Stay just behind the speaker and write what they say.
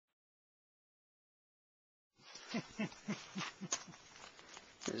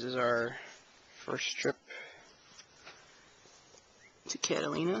This is our first trip to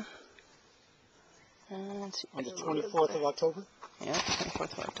Catalina. On the 24th of October? Yeah,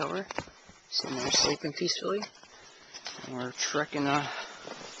 24th of October. Sitting there sleeping peacefully. And we're trekking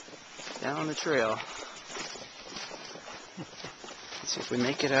down the trail. Let's see if we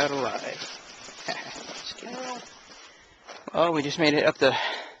make it out alive. Just kidding. Well, we just made it up the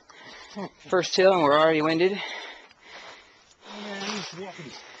first hill and we're already winded.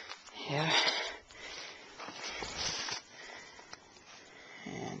 Yeah.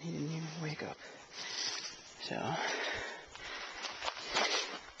 And he didn't even wake up. So.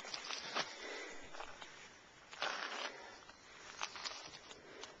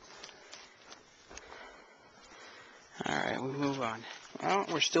 Alright, we move on. Well,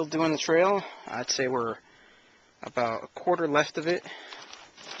 we're still doing the trail. I'd say we're about a quarter left of it.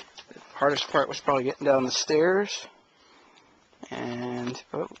 The hardest part was probably getting down the stairs. And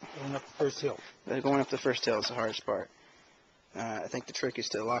going up the first hill. Going up the first hill is the hardest part. I think the trick is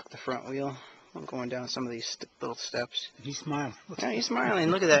to lock the front wheel when going down some of these little steps. He's smiling. Yeah, he's smiling.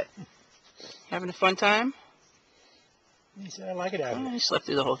 Look at that. Having a fun time? He said, I like it out here. He slept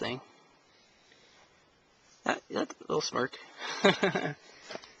through the whole thing. That little smirk. Alright.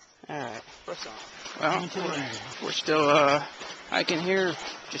 Well, we're still, I can hear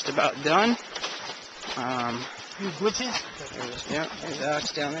just about done. There's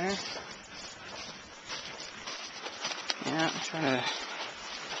Alex down there. Yeah, I'm trying to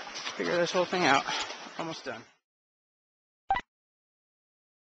figure this whole thing out. Almost done.